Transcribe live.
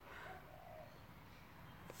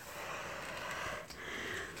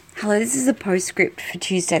Hello, this is a postscript for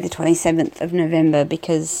Tuesday the 27th of November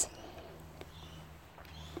because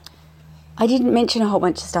I didn't mention a whole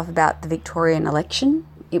bunch of stuff about the Victorian election.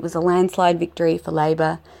 It was a landslide victory for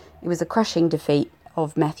Labor. It was a crushing defeat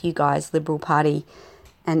of Matthew Guy's Liberal Party,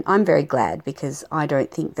 and I'm very glad because I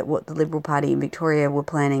don't think that what the Liberal Party in Victoria were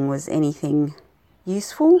planning was anything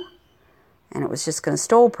useful, and it was just going to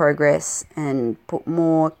stall progress and put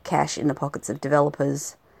more cash in the pockets of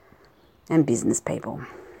developers and business people.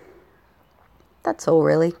 That's all,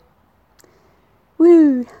 really.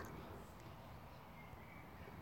 Woo!